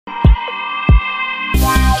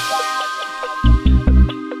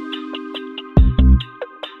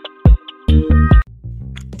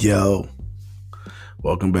Yo,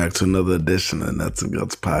 welcome back to another edition of Nuts and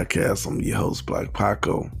Guts Podcast. I'm your host, Black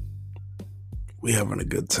Paco. We having a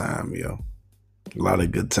good time, yo. A lot of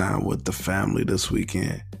good time with the family this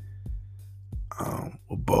weekend.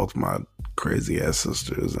 With both my crazy ass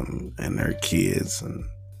sisters and their kids and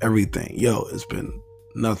everything. Yo, it's been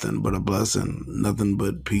nothing but a blessing, nothing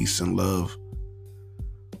but peace and love.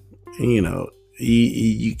 And, you know,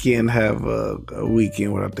 you can't have a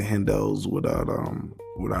weekend without the hendos, without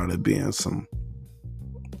it being some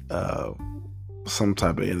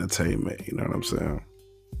type of entertainment, you know what I'm saying?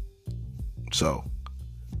 So,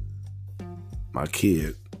 my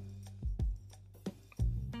kid,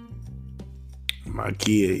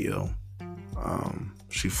 yo,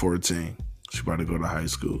 she 14. She about to go to high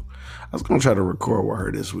school. I was gonna try to record with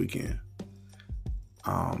her this weekend.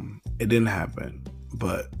 It didn't happen,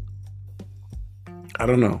 but I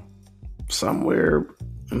don't know. Somewhere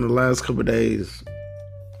in the last couple of days,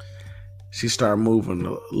 she started moving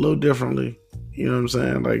a little differently. You know what I'm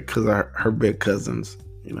saying? Like, because her big cousins,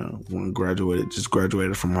 you know, one just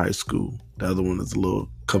graduated from high school. The other one is a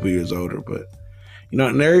couple years older. But, you know,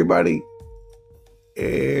 and everybody's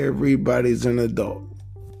an adult.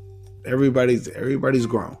 Everybody's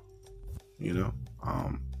grown, you know,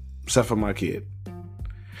 except for my kid.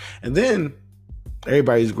 And then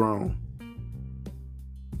everybody's grown,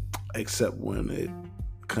 except when it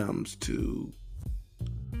comes to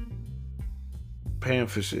paying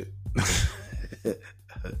for shit.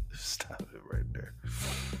 Stop it right there.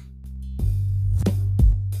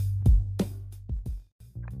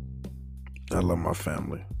 I love my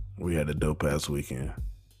family. We had a dope ass weekend.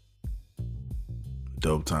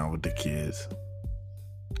 Dope time with the kids.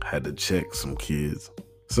 Had to check some kids.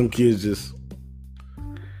 Some kids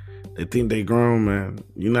they think they grown, man.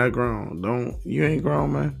 You're not grown. You ain't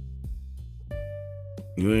grown, man.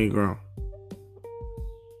 You ain't grown.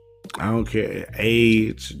 I don't care.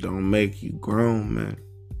 Age don't make you grown, man.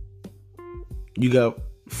 You got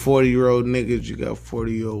 40-year-old niggas, you got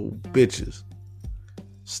 40-year-old bitches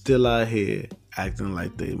still out here acting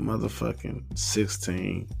like they motherfucking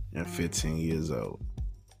 16 and 15 years old.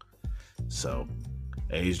 So,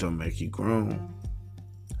 age don't make you grown.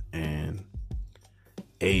 And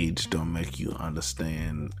age don't make you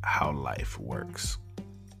understand how life works.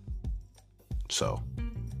 So,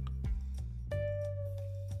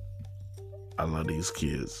 I love these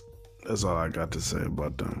kids. That's all I got to say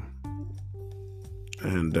about them.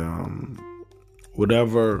 And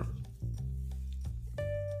whatever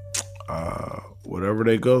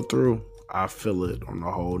they go through, I feel it on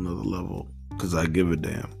a whole nother level because I give a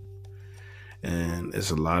damn. And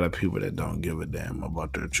it's a lot of people that don't give a damn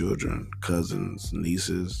about their children, cousins,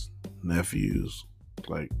 nieces, nephews.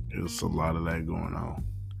 Like, there's a lot of that going on.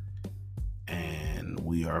 And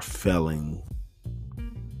we are failing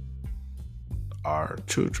our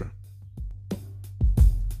children.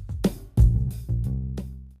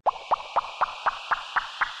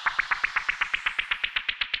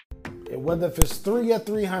 And whether if it's 3 or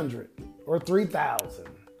 300 or 3,000,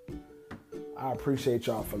 I appreciate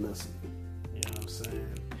y'all for listening. You know what I'm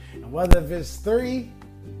saying? And whether if it's 3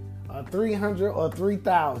 or 300 or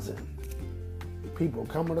 3,000 people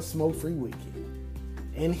coming to Smoke Free Weekend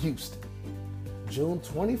in Houston, June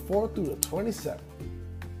 24th through the 27th.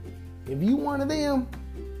 If you one of them,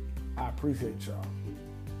 I appreciate y'all. You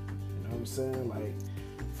know what I'm saying? Like,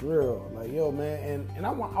 for real. Like, yo, man. And I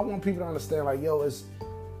want people to understand, like, yo,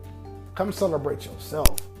 come celebrate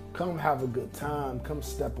yourself. Come have a good time. Come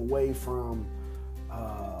step away from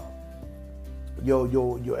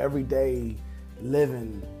your everyday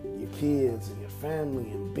living, your kids and your family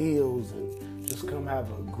and bills, and just come have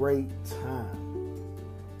a great time.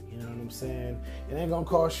 You know what I'm saying? It ain't gonna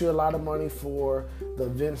cost you a lot of money for the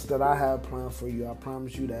events that I have planned for you. I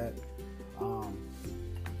promise you that.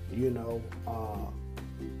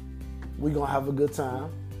 We're gonna have a good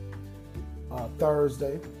time.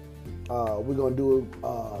 Thursday, we're gonna do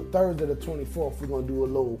Thursday the 24th. We're gonna do a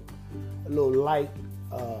little light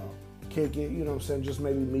kick it. You know what I'm saying? Just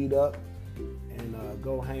maybe meet up and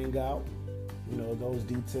go hang out. You know, those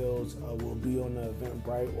details will be on the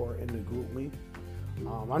Eventbrite or in the group me.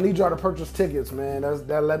 I need y'all to purchase tickets, man.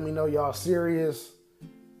 That let me know y'all serious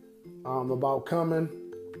about coming.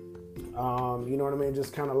 You know what I mean?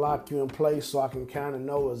 Just kind of lock you in place so I can kind of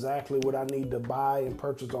know exactly what I need to buy and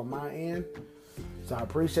purchase on my end. So I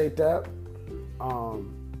appreciate that.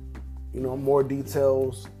 More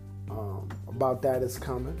details about that is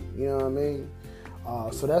coming. You know what I mean?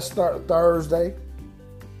 So that's start Thursday.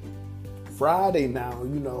 Friday now,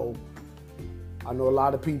 I know a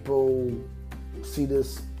lot of people see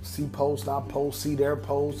post I post, see their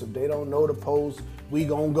post. If they don't know the post, we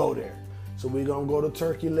gonna go there. So we gonna go to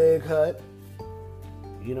Turkey Leg Hut.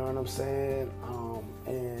 You know what I'm saying?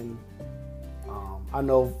 I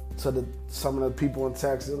know some of the people in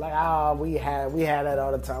Texas like, we had that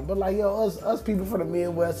all the time. But like, yo, us people from the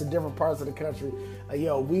Midwest and different parts of the country, like,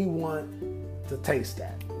 yo, we want to taste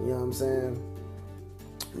that. You know what I'm saying?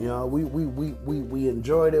 You know, we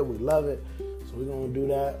enjoyed it, we love it. So we're gonna do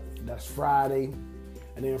that. That's Friday.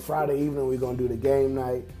 And then Friday evening we're gonna do the game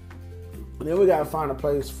night. And then we gotta find a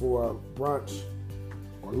place for brunch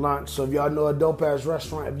or lunch. So if y'all know a dope ass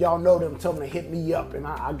restaurant, if y'all know them, tell them to hit me up, and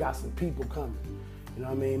I got some people coming. You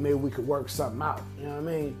know what I mean? Maybe we could work something out. You know what I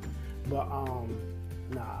mean? But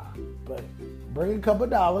but bring a couple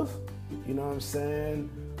dollars. You know what I'm saying?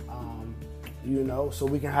 You know, so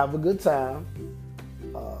we can have a good time.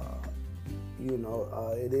 You know,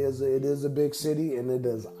 it is a big city, and it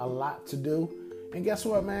is a lot to do. And guess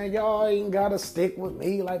what, man? Y'all ain't gotta stick with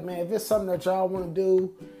me. Like, man, if it's something that y'all want to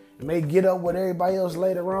do, and may get up with everybody else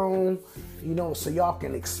later on, you know, so y'all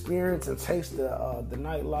can experience and taste the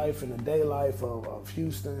nightlife and the day life of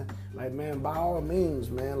Houston. Like, man, by all means,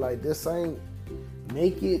 man, like, this ain't,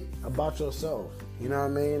 make it about yourself. You know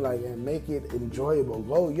what I mean? Like, and make it enjoyable.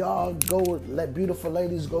 Go let beautiful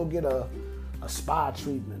ladies go get a spa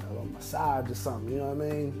treatment or a massage or something. You know what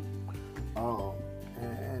I mean?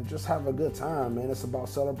 And just have a good time, man. It's about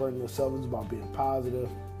celebrating yourself. It's about being positive,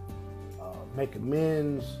 make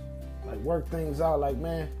amends, like, work things out. Like,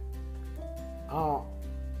 man, I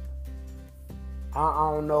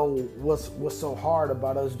don't know what's so hard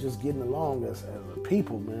about us just getting along as a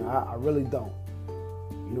people, man. I really don't.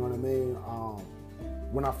 You know what I mean?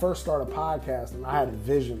 When I first started podcasting, I had a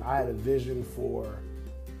vision. I had a vision for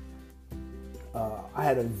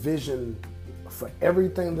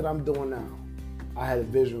everything that I'm doing now. I had a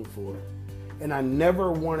vision for it. And I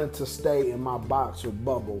never wanted to stay in my box or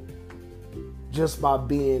bubble just by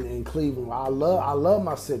being in Cleveland. I love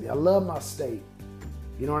my city. I love my state.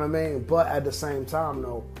 You know what I mean? But at the same time,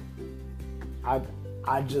 though, I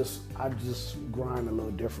just grind a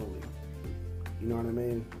little differently. You know what I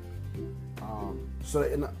mean?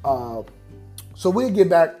 So we'll get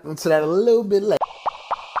back into that a little bit later.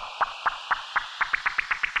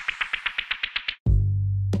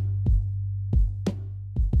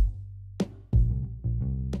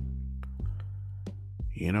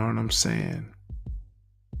 You know what I'm saying?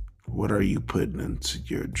 What are you putting into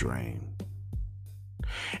your drain?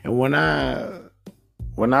 And when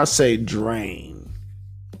I say drain,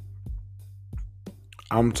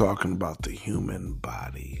 I'm talking about the human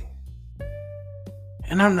body.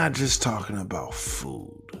 And I'm not just talking about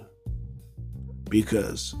food,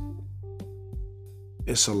 because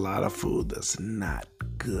it's a lot of food that's not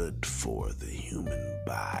good for the human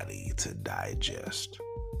body to digest.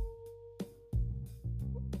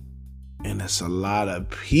 And it's a lot of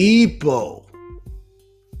people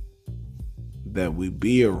that we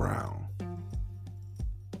be around,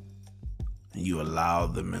 and you allow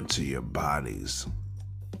them into your bodies,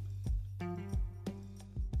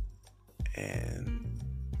 and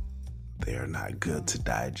they're not good to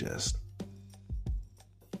digest.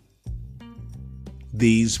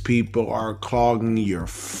 These people are clogging your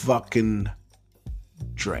fucking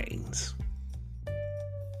drains.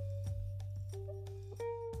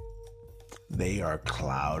 They are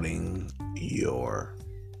clouding your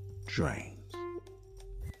drains.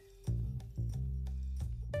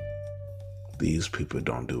 These people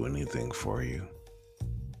don't do anything for you.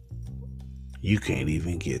 You can't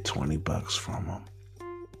even get $20 from them.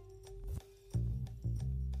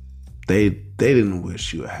 They didn't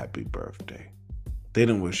wish you a happy birthday. They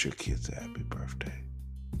didn't wish your kids a happy birthday.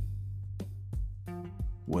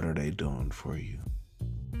 What are they doing for you?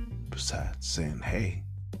 Besides saying, hey,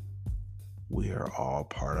 we are all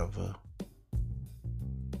part of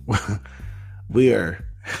we are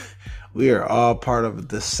all part of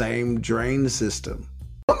the same drain system.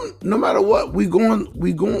 No matter what, we going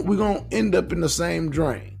to end up in the same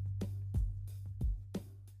drain.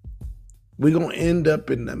 We're going to end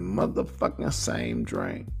up in the motherfucking same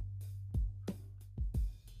drain.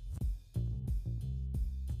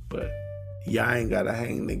 But y'all ain't got to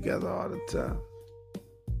hang together all the time.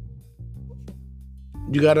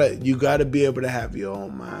 You gotta be able to have your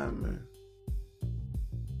own mind, man.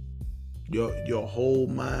 Your whole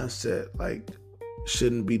mindset, like,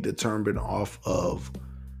 shouldn't be determined off of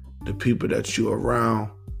the people that you're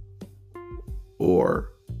around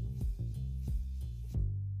or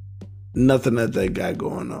nothing that they got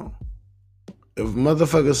going on. If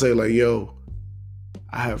motherfuckers say like, yo,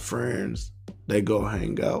 I have friends that go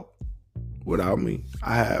hang out without me.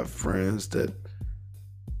 I have friends that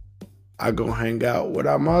I go hang out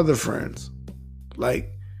without my other friends.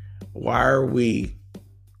 Like, why are we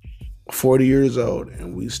 40 years old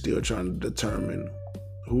and we still trying to determine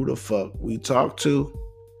who the fuck we talk to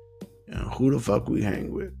and who the fuck we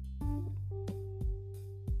hang with?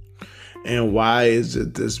 And why is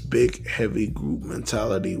it this big, heavy group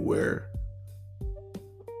mentality where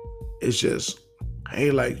it's just,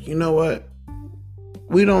 hey, like, you know what?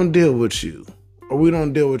 We don't deal with you. Or we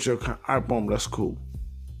don't deal with your... All right, boom, that's cool.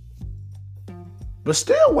 But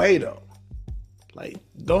stay away, though. Like,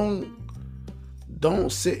 don't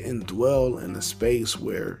sit and dwell in a space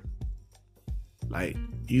where, like,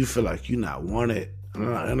 you feel like you're not wanted.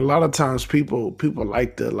 And a lot of times people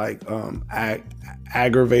like to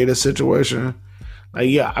aggravate a situation. Like,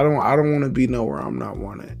 yeah, I don't want to be nowhere I'm not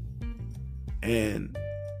wanted, and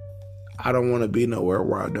I don't want to be nowhere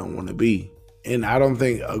where I don't want to be. And I don't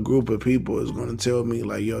think a group of people is going to tell me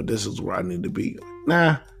like, yo, this is where I need to be.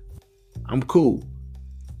 Nah, I'm cool.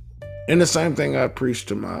 And the same thing I preach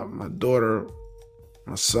to my daughter,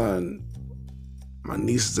 my son, my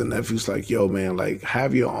nieces and nephews. Like, yo, man, like,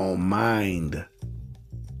 have your own mind.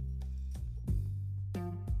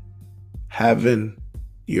 Having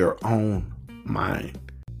your own mind.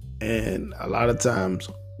 And a lot of times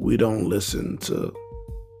we don't listen to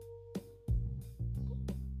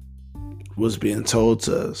what's being told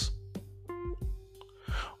to us.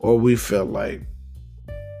 Or we feel like,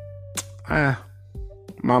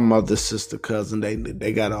 my mother, sister, cousin,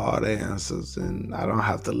 they got all the answers and I don't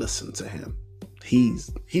have to listen to him. He's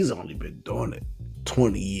only been doing it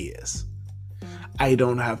 20 years. I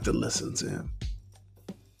don't have to listen to him.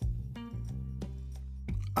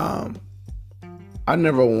 I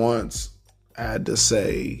never once had to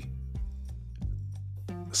say,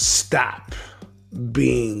 stop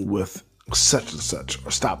being with such and such,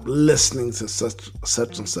 or stop listening to such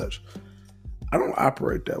and such. I don't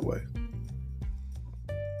operate that way.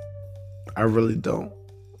 I really don't.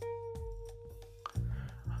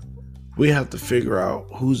 We have to figure out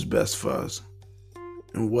who's best for us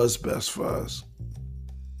and what's best for us,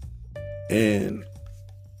 and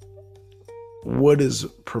what is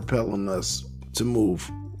propelling us to move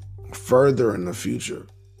further in the future.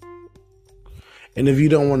 And if you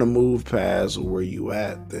don't want to move past where you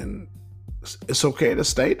at, then it's okay to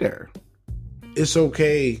stay there. It's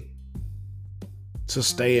okay to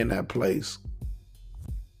stay in that place.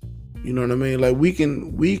 You know what I mean? Like, we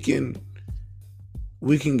can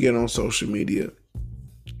get on social media.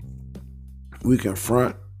 We can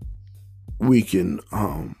front. We can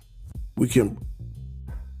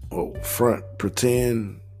front,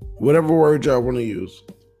 pretend, whatever word y'all want to use.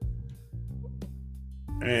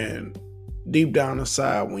 And deep down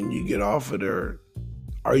inside, when you get off of there,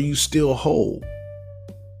 are you still whole?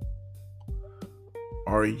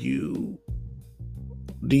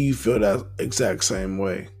 Do you feel that exact same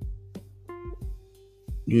way?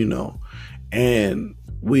 You know, and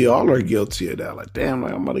we all are guilty of that. Like, damn,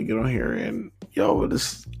 like, I'm about to get on here and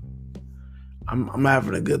I'm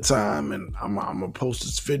having a good time, and I'm gonna post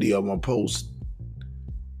this video. I'm gonna post.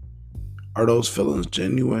 Are those feelings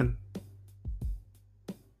genuine?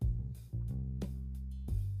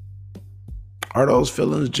 Are those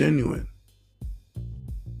feelings genuine?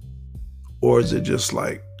 Or is it just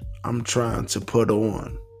like, I'm trying to put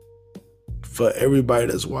on for everybody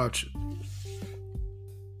that's watching?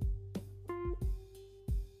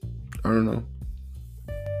 I don't know.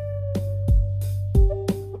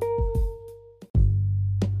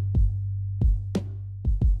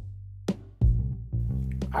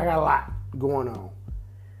 I got a lot going on.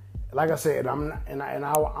 Like I said, I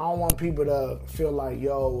don't want people to feel like,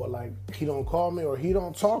 yo, like, he don't call me or he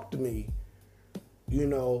don't talk to me.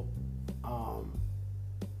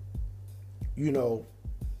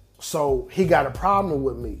 So he got a problem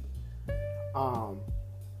with me.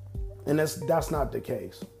 And that's not the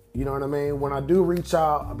case. You know what I mean? When I do reach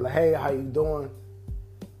out, I'm like, hey, how you doing?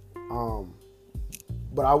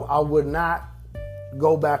 But I would not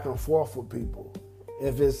go back and forth with people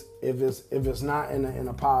if it's not in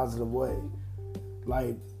a positive way.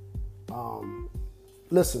 Like,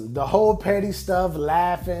 listen, the whole petty stuff,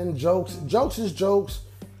 laughing, jokes is jokes.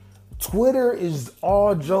 Twitter is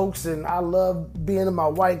all jokes, and I love being in my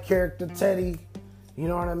white character, Teddy. You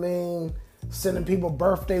know what I mean? Sending people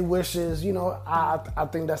birthday wishes. I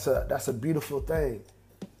think that's a beautiful thing.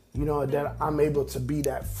 That I'm able to be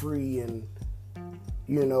that free, and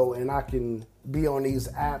and I can be on these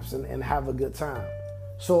apps and have a good time.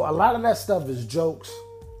 So a lot of that stuff is jokes,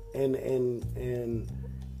 and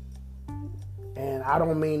I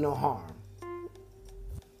don't mean no harm.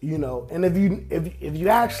 And if you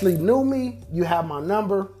actually knew me, you have my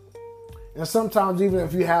number. And sometimes even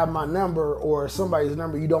if you have my number or somebody's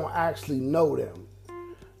number, you don't actually know them.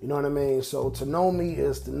 You know what I mean? So to know me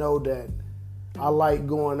is to know that I like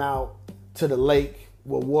going out to the lake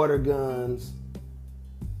with water guns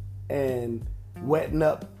and wetting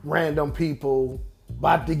up random people,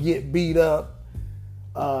 about to get beat up.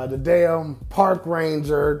 The damn park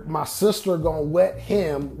ranger, my sister gonna wet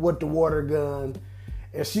him with the water gun,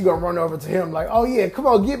 and she gonna run over to him like, oh yeah, come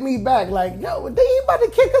on, get me back. Like, yo, he about to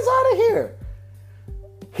kick us out of here.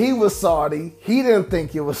 He was salty. He didn't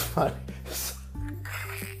think it was funny.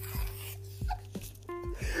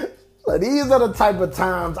 So these are the type of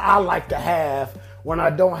times I like to have when I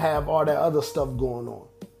don't have all that other stuff going on.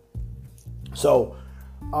 So,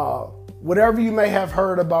 whatever you may have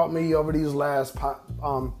heard about me over these last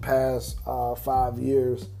past 5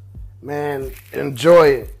 years, man, enjoy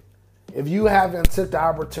it. If you haven't took the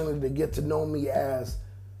opportunity to get to know me as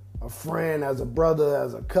a friend, as a brother,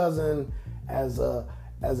 as a cousin, as a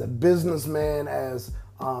businessman, as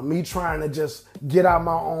me trying to just get out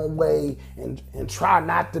my own way and try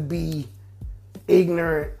not to be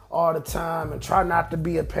ignorant all the time and try not to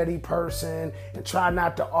be a petty person and try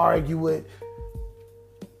not to argue with.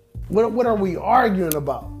 What are we arguing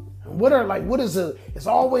about? What is it? It's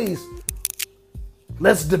always,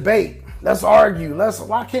 let's debate, let's argue,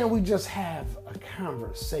 why can't we just have a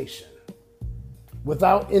conversation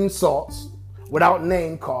without insults, without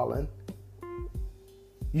name calling?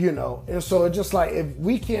 You know, and so it's just like, if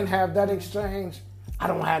we can't have that exchange, I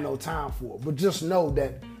don't have no time for it. But just know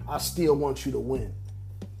that I still want you to win.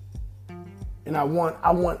 And I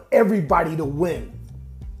want everybody to win.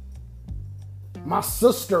 My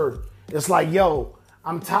sister is like, yo,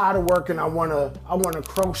 I'm tired of working. I wanna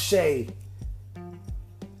crochet.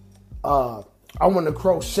 I wanna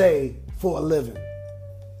crochet for a living.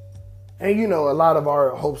 And you know, a lot of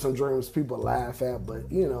our hopes and dreams people laugh at, but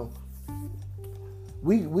you know,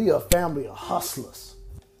 we a family of hustlers.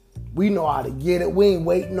 We know how to get it. We ain't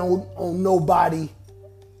waiting on nobody.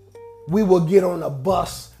 We will get on a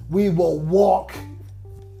bus. We will walk.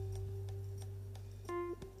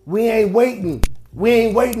 We ain't waiting. We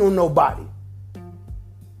ain't waiting on nobody.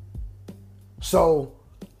 So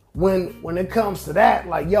when it comes to that,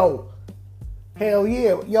 like, yo, hell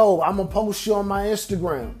yeah, yo, I'm gonna post you on my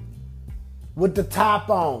Instagram with the top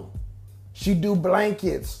on. She do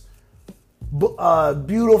blankets.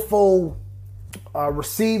 Beautiful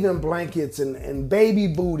receiving blankets and baby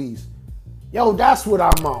booties. Yo, that's what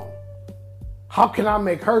I'm on. How can I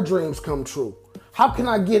make her dreams come true? How can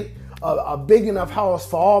I get a big enough house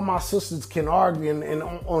for all my sisters can argue and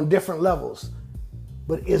on different levels,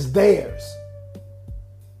 but it's theirs?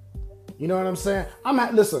 You know what I'm saying? I'm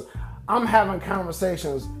having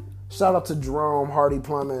conversations. Shout out to Jerome Hardy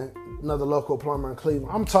Plumbing, another local plumber in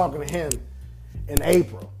Cleveland. I'm talking to him in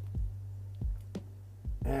April.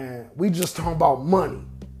 And we just talking about money.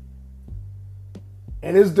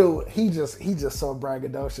 And this dude, he just so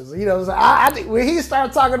braggadocious. You know what I'm saying? I think when he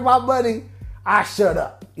started talking about money, I shut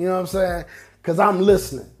up. You know what I'm saying? Because I'm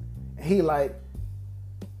listening. And he like,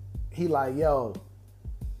 yo,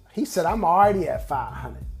 he said, I'm already at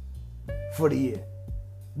 500 for the year.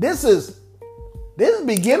 This is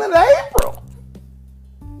beginning of April.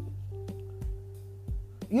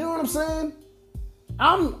 You know what I'm saying?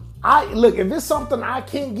 Look, if it's something I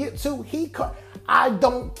can't get to, I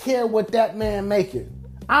don't care what that man making.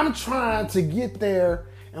 I'm trying to get there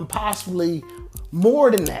and possibly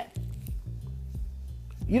more than that.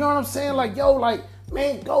 You know what I'm saying? Like, yo, like,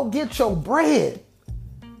 man, go get your bread.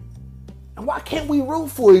 And why can't we root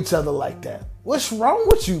for each other like that? What's wrong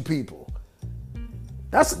with you people?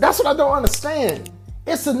 That's what I don't understand.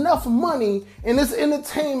 It's enough money in this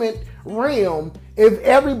entertainment realm if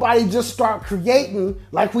everybody just start creating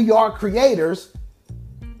like we are creators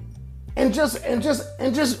and just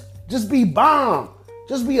be bomb.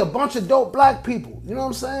 Just be a bunch of dope black people. You know what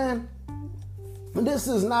I'm saying? But this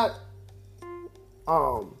is not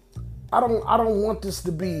I don't want this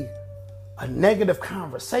to be a negative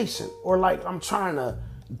conversation or like I'm trying to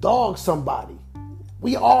dog somebody.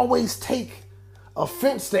 We always take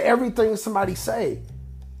offense to everything somebody say.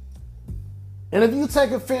 And if you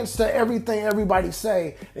take offense to everything everybody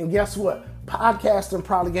say, then guess what? Podcasting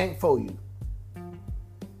probably ain't for you.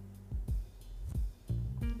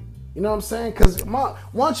 You know what I'm saying? Because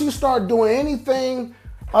once you start doing anything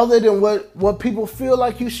other than what people feel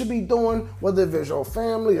like you should be doing, whether it's your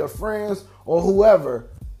family or friends or whoever,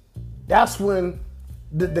 that's when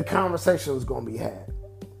the conversation is going to be had.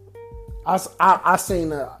 I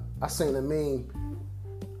seen a meme,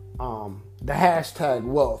 the hashtag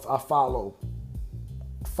wealth. I follow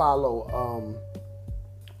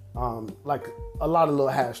like a lot of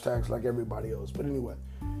little hashtags like everybody else. But anyway,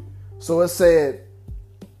 so it said,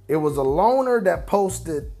 It was a loner that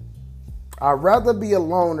posted, "I'd rather be a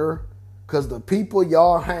loner because the people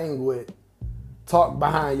y'all hang with talk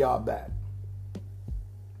behind y'all back."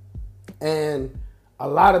 And a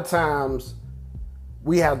lot of times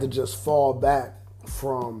we have to just fall back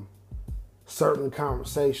from certain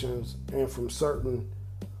conversations and from certain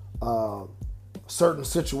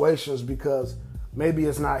situations because maybe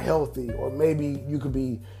it's not healthy, or maybe you could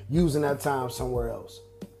be using that time somewhere else.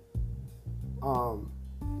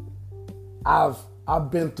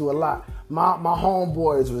 I've been through a lot. My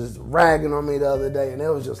homeboys was ragging on me the other day, and it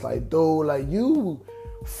was just like, dude, like you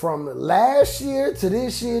from last year to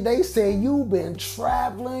this year, they say you been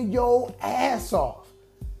traveling your ass off.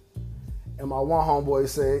 And my one homeboy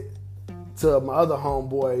said to my other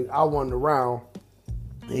homeboy, I wasn't around,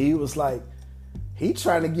 and he was like, he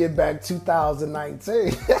trying to get back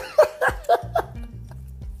 2019.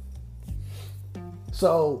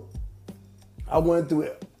 So I went through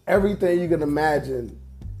everything you can imagine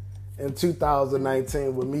in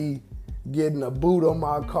 2019 with me getting a boot on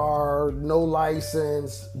my car, no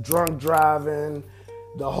license, drunk driving,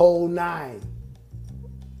 the whole nine.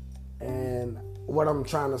 And what I'm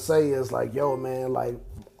trying to say is like, yo, man, like,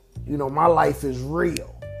 you know, my life is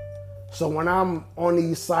real. So when I'm on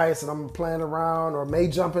these sites and I'm playing around or may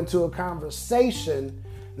jump into a conversation,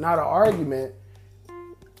 not an argument,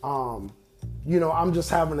 you know, I'm just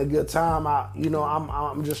having a good time.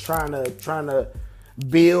 I'm just trying to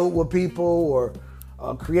build with people or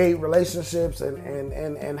create relationships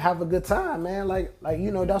and have a good time, man. Like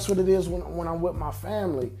you know, that's what it is when I'm with my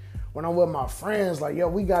family, when I'm with my friends. Like, yo,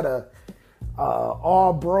 we got a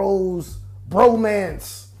all bros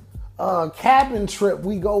bromance cabin trip.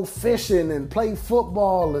 We go fishing and play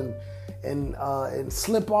football and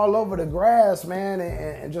slip all over the grass, man,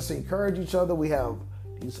 and just encourage each other. We have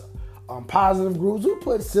these positive groups. We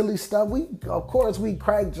put silly stuff. Of course, we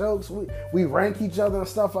crack jokes. We rank each other and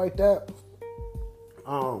stuff like that.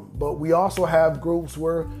 But we also have groups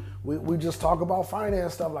where we just talk about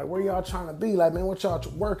finance stuff, like where y'all trying to be, like, man, what y'all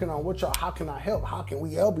working on, how can I help, how can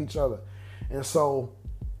we help each other? And so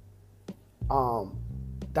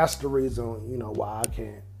that's the reason, you know, why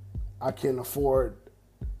I can't afford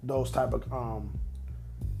those type of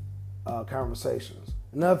conversations.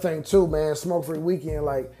 Another thing too, man, Smoke Free Weekend,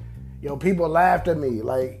 like, yo, people laughed at me,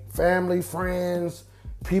 like family, friends,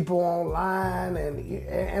 people online,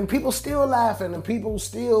 and people still laughing, and people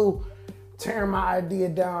still tearing my idea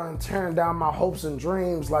down and tearing down my hopes and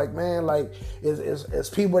dreams. Like, man, like it's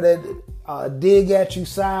people that dig at you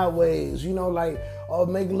sideways, you know, like, or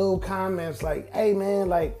make little comments like, hey, man,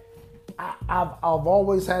 like I've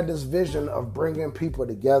always had this vision of bringing people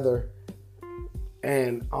together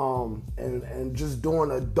and just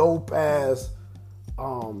doing a dope ass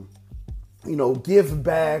you know, gift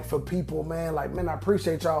bag for people, man. Like, man, I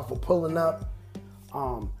appreciate y'all for pulling up.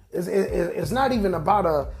 It's not even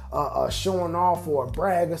about a showing off or a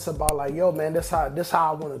brag. It's about like, yo, man, this how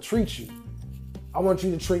I want to treat you. I want you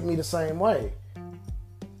to treat me the same way.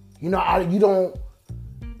 You know, you don't,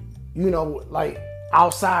 you know, like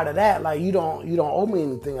outside of that, like you don't owe me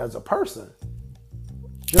anything as a person.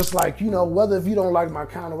 Just like, you know, whether if you don't like my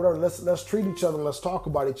kind or whatever, let's treat each other and let's talk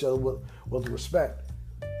about each other with respect.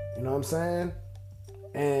 You know what I'm saying?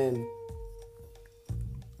 And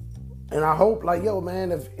I hope, like, yo,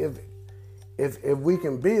 man, if we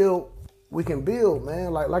can build,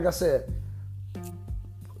 man. Like I said,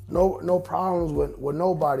 no problems with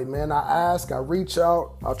nobody, man. I ask, I reach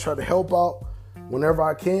out, I try to help out whenever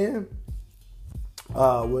I can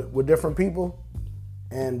with different people,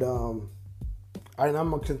 and I'm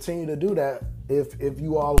gonna continue to do that if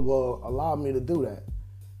you all will allow me to do that.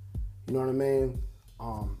 You know what I mean?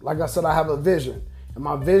 Like I said, I have a vision, and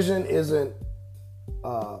my vision isn't.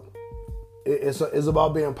 It's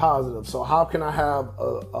about being positive. So how can I have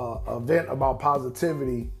a event about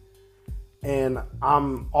positivity, and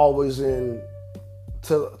I'm always in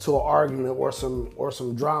to an argument or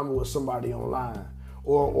some drama with somebody online,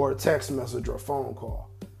 or a text message or a phone call?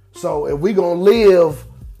 So if we gonna live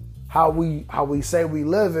how we say we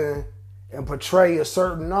living and portray a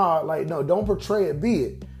certain art, like, no, don't portray it, be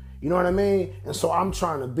it. You know what I mean? And so I'm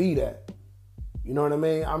trying to be that. You know what I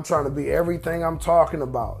mean? I'm trying to be everything I'm talking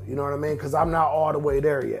about. You know what I mean? Because I'm not all the way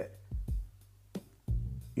there yet.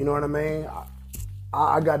 You know what I mean?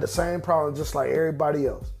 I got the same problem just like everybody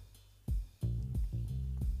else.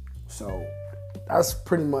 So that's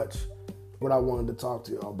pretty much what I wanted to talk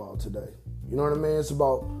to y'all about today. You know what I mean? It's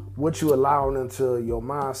about what you allowing into your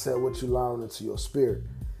mindset, what you allowing into your spirit.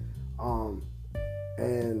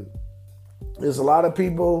 And there's a lot of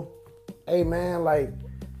people, hey man, like,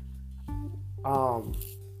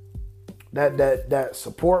 that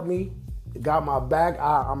support me, got my back.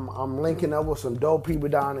 I'm linking up with some dope people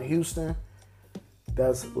down in Houston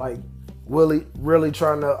that's like really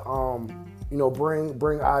trying to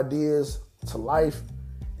bring ideas to life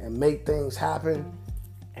and make things happen.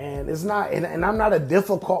 And it's not, and I'm not a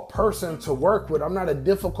difficult person to work with. I'm not a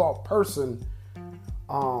difficult person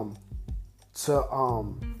to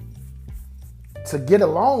get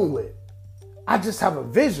along with. I just have a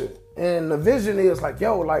vision, and the vision is like,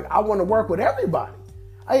 yo, like I want to work with everybody.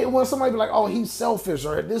 When somebody be like, oh, he's selfish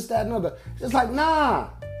or this, that, and other, it's like, nah.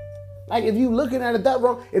 Like if you looking at it that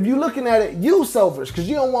wrong, if you looking at it, you selfish because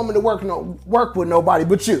you don't want me to work with nobody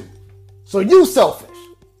but you. So you selfish.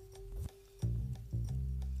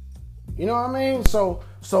 You know what I mean? So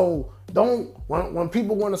don't, when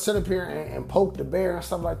people want to sit up here and poke the bear and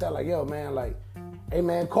stuff like that, like, yo, man, like, hey,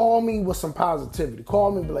 man, call me with some positivity.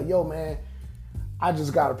 Call me and be like, yo, man, I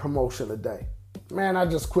just got a promotion today. Man, I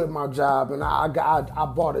just quit my job and I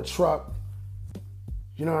bought a truck.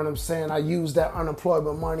 You know what I'm saying? I used that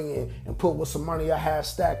unemployment money and put with some money I had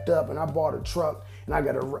stacked up, and I bought a truck and I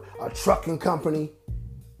got a trucking company.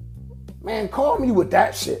 Man, call me with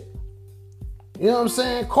that shit. You know what I'm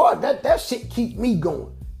saying? That shit keep me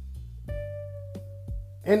going.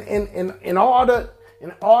 And all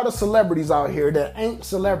the celebrities out here that ain't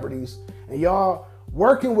celebrities, and y'all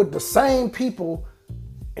working with the same people,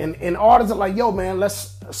 and artists are like, yo, man,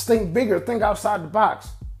 let's think bigger, think outside the box.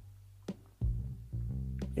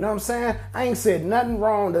 You know what I'm saying? I ain't said nothing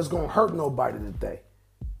wrong that's gonna hurt nobody today.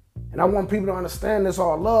 And I want people to understand this,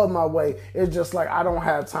 all love my way. It's just like I don't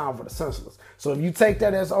have time for the senseless. So if you take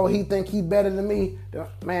that as, oh, he think he better than me, then,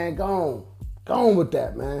 man, go on with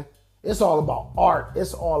that, man. It's all about art.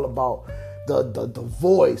 It's all about the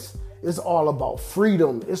voice. It's all about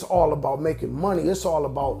freedom. It's all about making money. It's all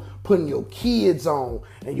about putting your kids on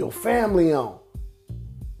and your family on.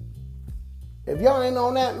 If y'all ain't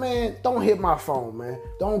on that, man, don't hit my phone, man.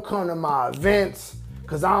 Don't come to my events,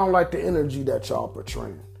 because I don't like the energy that y'all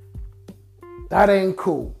portraying. That ain't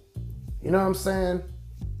cool. You know what I'm saying?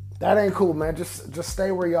 That ain't cool, man. Just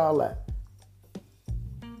stay where y'all at.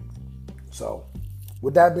 So,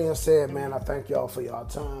 with that being said, man, I thank y'all for y'all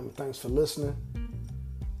time. Thanks for listening.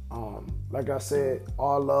 Like I said,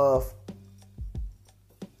 all love,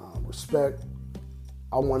 respect.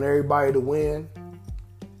 I want everybody to win.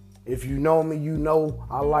 If you know me, you know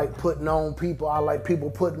I like putting on people. I like people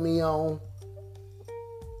putting me on.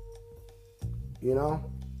 You know?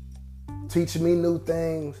 Teaching me new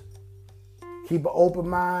things. Keep an open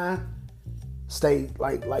mind. Stay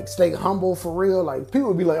stay humble for real. Like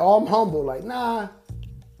people be like, oh, I'm humble. Like, nah.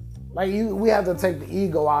 Like we have to take the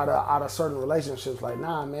ego out of certain relationships. Like,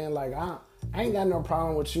 nah, man, like I ain't got no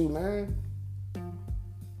problem with you, man.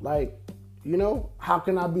 Like, you know, how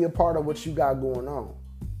can I be a part of what you got going on?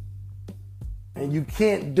 And you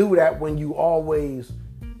can't do that when you always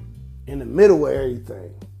in the middle of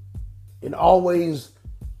everything. And always,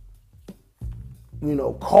 you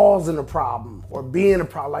know, causing a problem or being a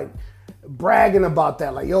problem. Like bragging about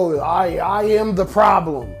that. Like, yo, I am the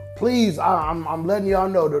problem. Please, I'm letting y'all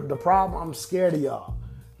know the problem. I'm scared of y'all.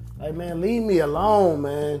 Like, man, leave me alone,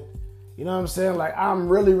 man. You know what I'm saying? Like, I'm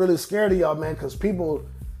really, really scared of y'all, man, because people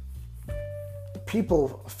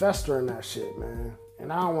fester in that shit, man.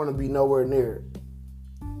 And I don't want to be nowhere near it.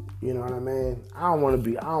 You know what I mean? I don't want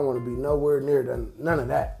to be nowhere near none of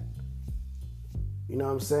that. You know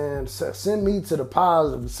what I'm saying? Send me to the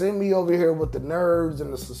positive. Send me over here with the nerds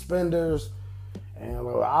and the suspenders. And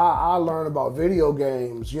I learn about video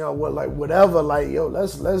games, you know, whatever, like, yo,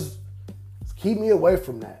 let's keep me away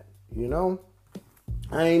from that, you know?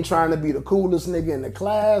 I ain't trying to be the coolest nigga in the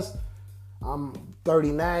class. I'm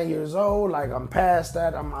 39 years old, like I'm past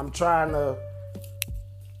that. I'm trying to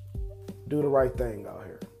do the right thing out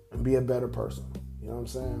here and be a better person. You know what I'm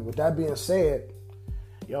saying? With that being said,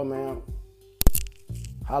 yo, man,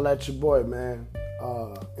 holla at your boy, man.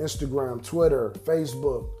 Instagram, Twitter,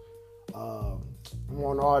 Facebook, I'm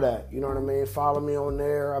on all that, you know what I mean? Follow me on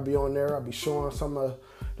there. I'll be on there. I'll be showing some of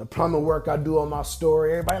the plumbing work I do on my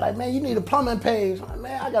story. Everybody like, man, you need a plumbing page. Like,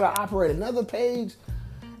 man, I got to operate another page.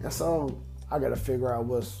 And so I got to figure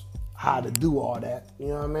out how to do all that, you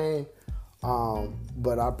know what I mean?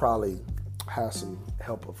 But I probably have some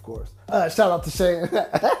help, of course. Shout out to Shan.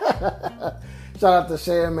 Shout out to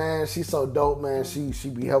Shan, man. She's so dope, man. She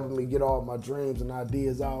be helping me get all my dreams and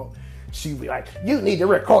ideas out. She be like, you need to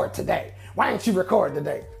record today. Why didn't you record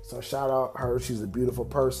today? So shout out her. She's a beautiful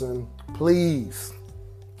person. Please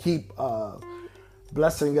keep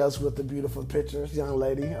blessing us with the beautiful pictures, young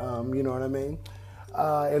lady. You know what I mean?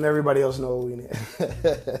 And everybody else know what we need.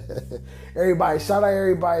 Everybody, shout out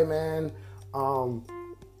everybody, man.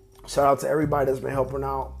 Shout out to everybody that's been helping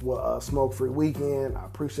out with Smoke Free Weekend. I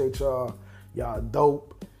appreciate y'all. Y'all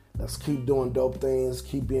dope. Let's keep doing dope things.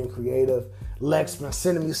 Keep being creative. Lex been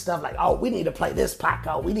sending me stuff like, oh, we need to play this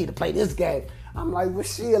Paco. We need to play this game. I'm like, well,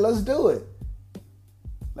 shit, let's do it.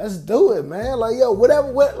 Let's do it, man. Like, yo,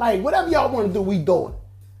 whatever y'all want to do, we doing it.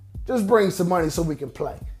 Just bring some money so we can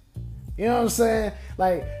play. You know what I'm saying?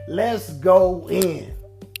 Like, let's go in.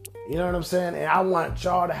 You know what I'm saying? And I want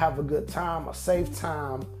y'all to have a good time, a safe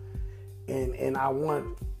time. And I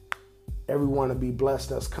want everyone to be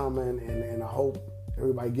blessed that's coming. And I hope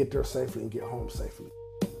everybody get there safely and get home safely.